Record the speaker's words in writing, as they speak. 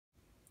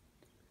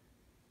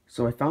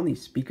So I found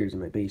these speakers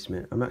in my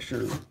basement. I'm not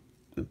sure if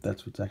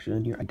that's what's actually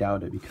in here. I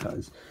doubt it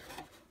because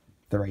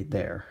they're right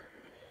there.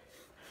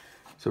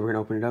 So we're gonna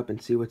open it up and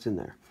see what's in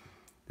there.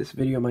 This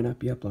video might not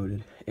be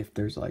uploaded if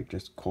there's like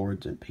just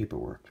cords and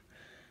paperwork.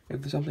 If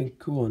there's something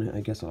cool in it,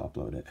 I guess I'll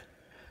upload it.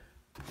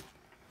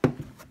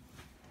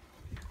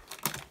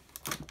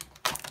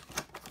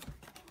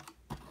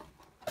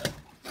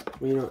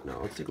 Well, you know what? No,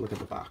 let's take a look at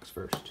the box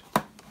first.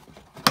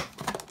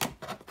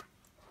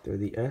 They're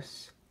the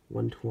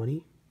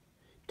S120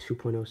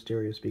 2.0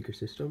 stereo speaker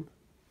system.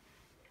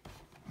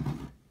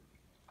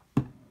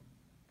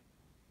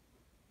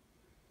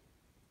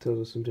 Tells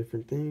us some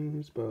different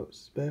things about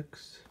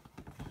specs.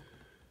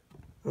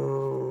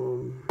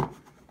 You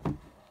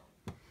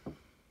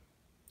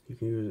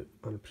can use it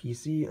on a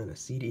PC, on a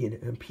CD, and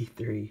an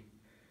MP3.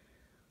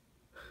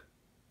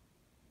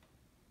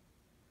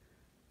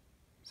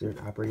 Is there an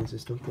operating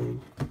system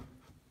thing?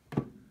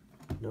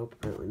 Nope,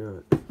 apparently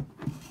not.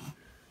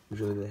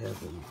 Usually they have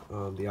them,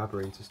 the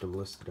operating system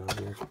listed on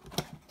here.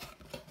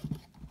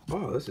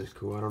 Oh, this is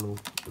cool. I don't know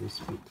these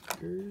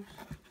speakers.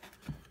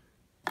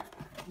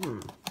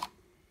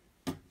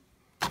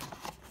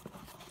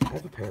 I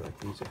have a pair like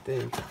these, I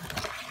think.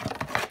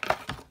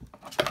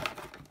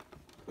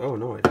 Oh,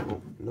 no, I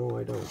don't. No,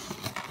 I don't.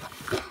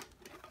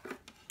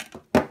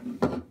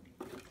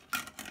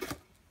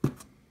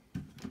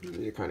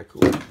 These are kind of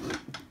cool.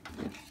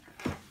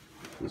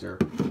 These are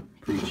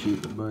pretty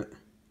cheap, but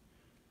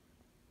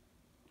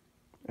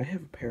I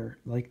have a pair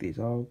like these.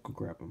 I'll go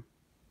grab them.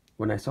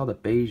 When I saw the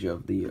beige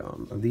of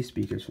these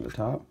speakers from the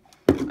top,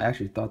 I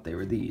actually thought they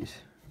were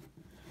these,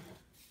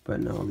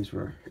 but no, these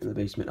were in the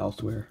basement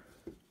elsewhere.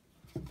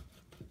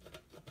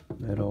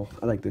 Metal.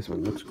 I like this one.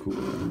 It looks cool.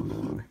 I don't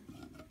know why.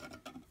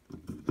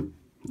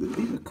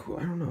 These look cool.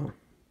 I don't know.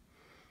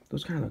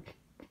 Those kind of look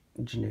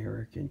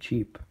generic and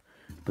cheap,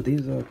 but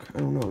these look, I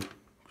don't know.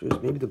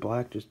 Just maybe the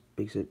black just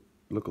makes it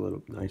look a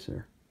little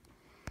nicer.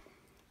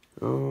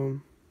 You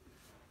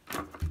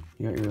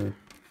got your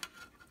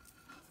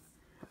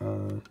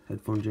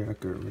headphone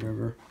jack or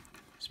whatever,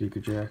 speaker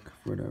jack,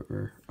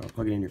 whatever.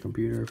 Plug it in your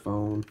computer,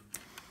 phone.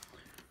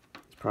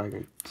 It's probably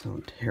gonna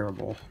sound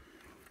terrible.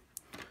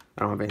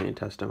 I don't have anything to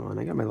test them on.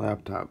 I got my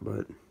laptop,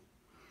 but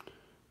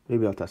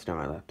maybe I'll test it on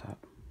my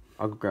laptop.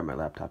 I'll go grab my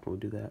laptop and we'll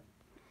do that.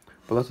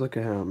 But let's look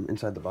at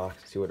inside the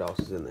box and see what else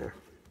is in there.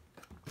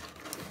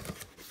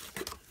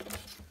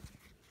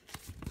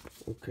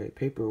 Okay,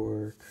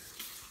 paperwork.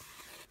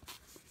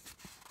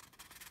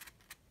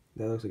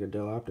 That looks like a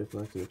Dell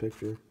Optiflex in the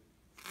picture.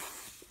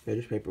 Yeah,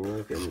 just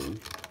paperwork, and then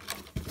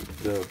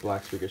the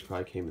black speakers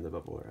probably came in the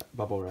bubble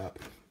wrap.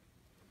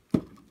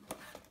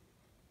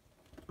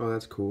 Oh,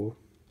 that's cool.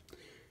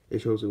 It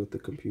shows it with the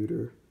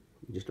computer,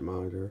 just a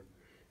monitor,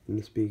 and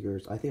the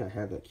speakers. I think I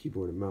have that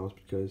keyboard and mouse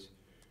because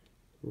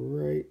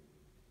right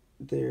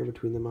there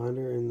between the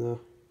monitor and the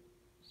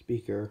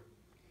speaker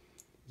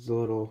is a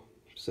little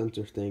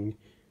sensor thing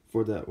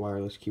for that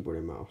wireless keyboard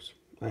and mouse.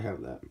 I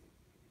have that.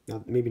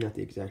 Now, maybe not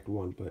the exact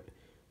one, but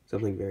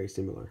something very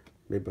similar,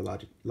 made by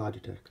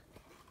Logitech.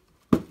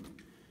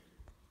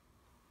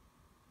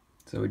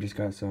 So we just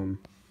got some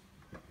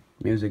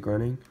music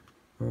running.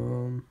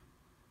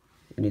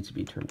 It needs to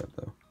be turned up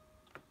though.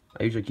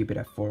 I usually keep it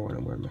at 4 when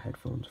I'm wearing my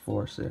headphones.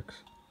 4 or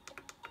 6.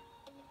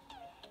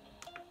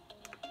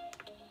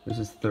 This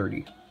is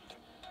 30.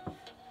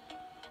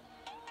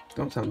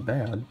 Don't sound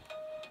bad.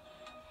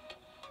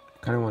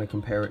 Kind of want to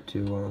compare it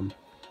to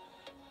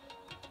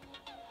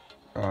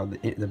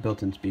the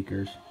built-in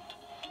speakers.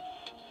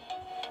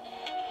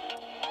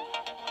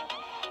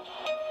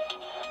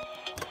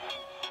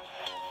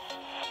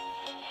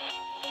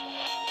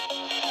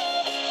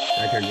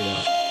 I turned it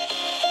up.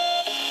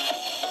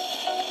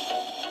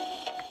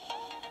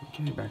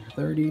 Okay, back to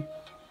 30.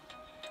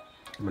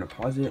 I'm gonna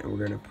pause it and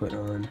we're gonna put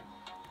on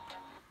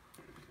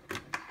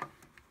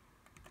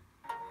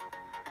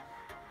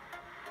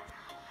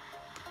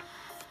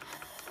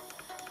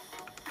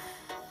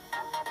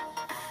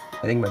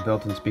I think my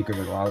built-in speakers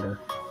are louder.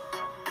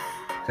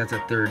 That's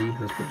at 30.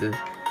 Let's put the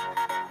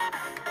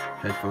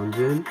headphones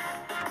in.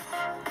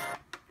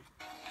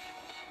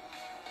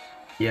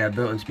 Yeah,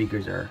 built-in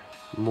speakers are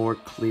more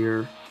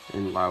clear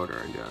and louder,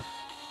 I guess.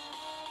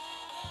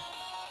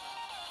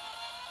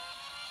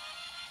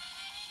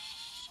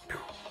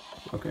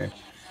 Okay.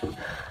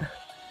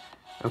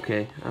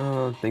 Okay,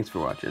 thanks for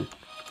watching.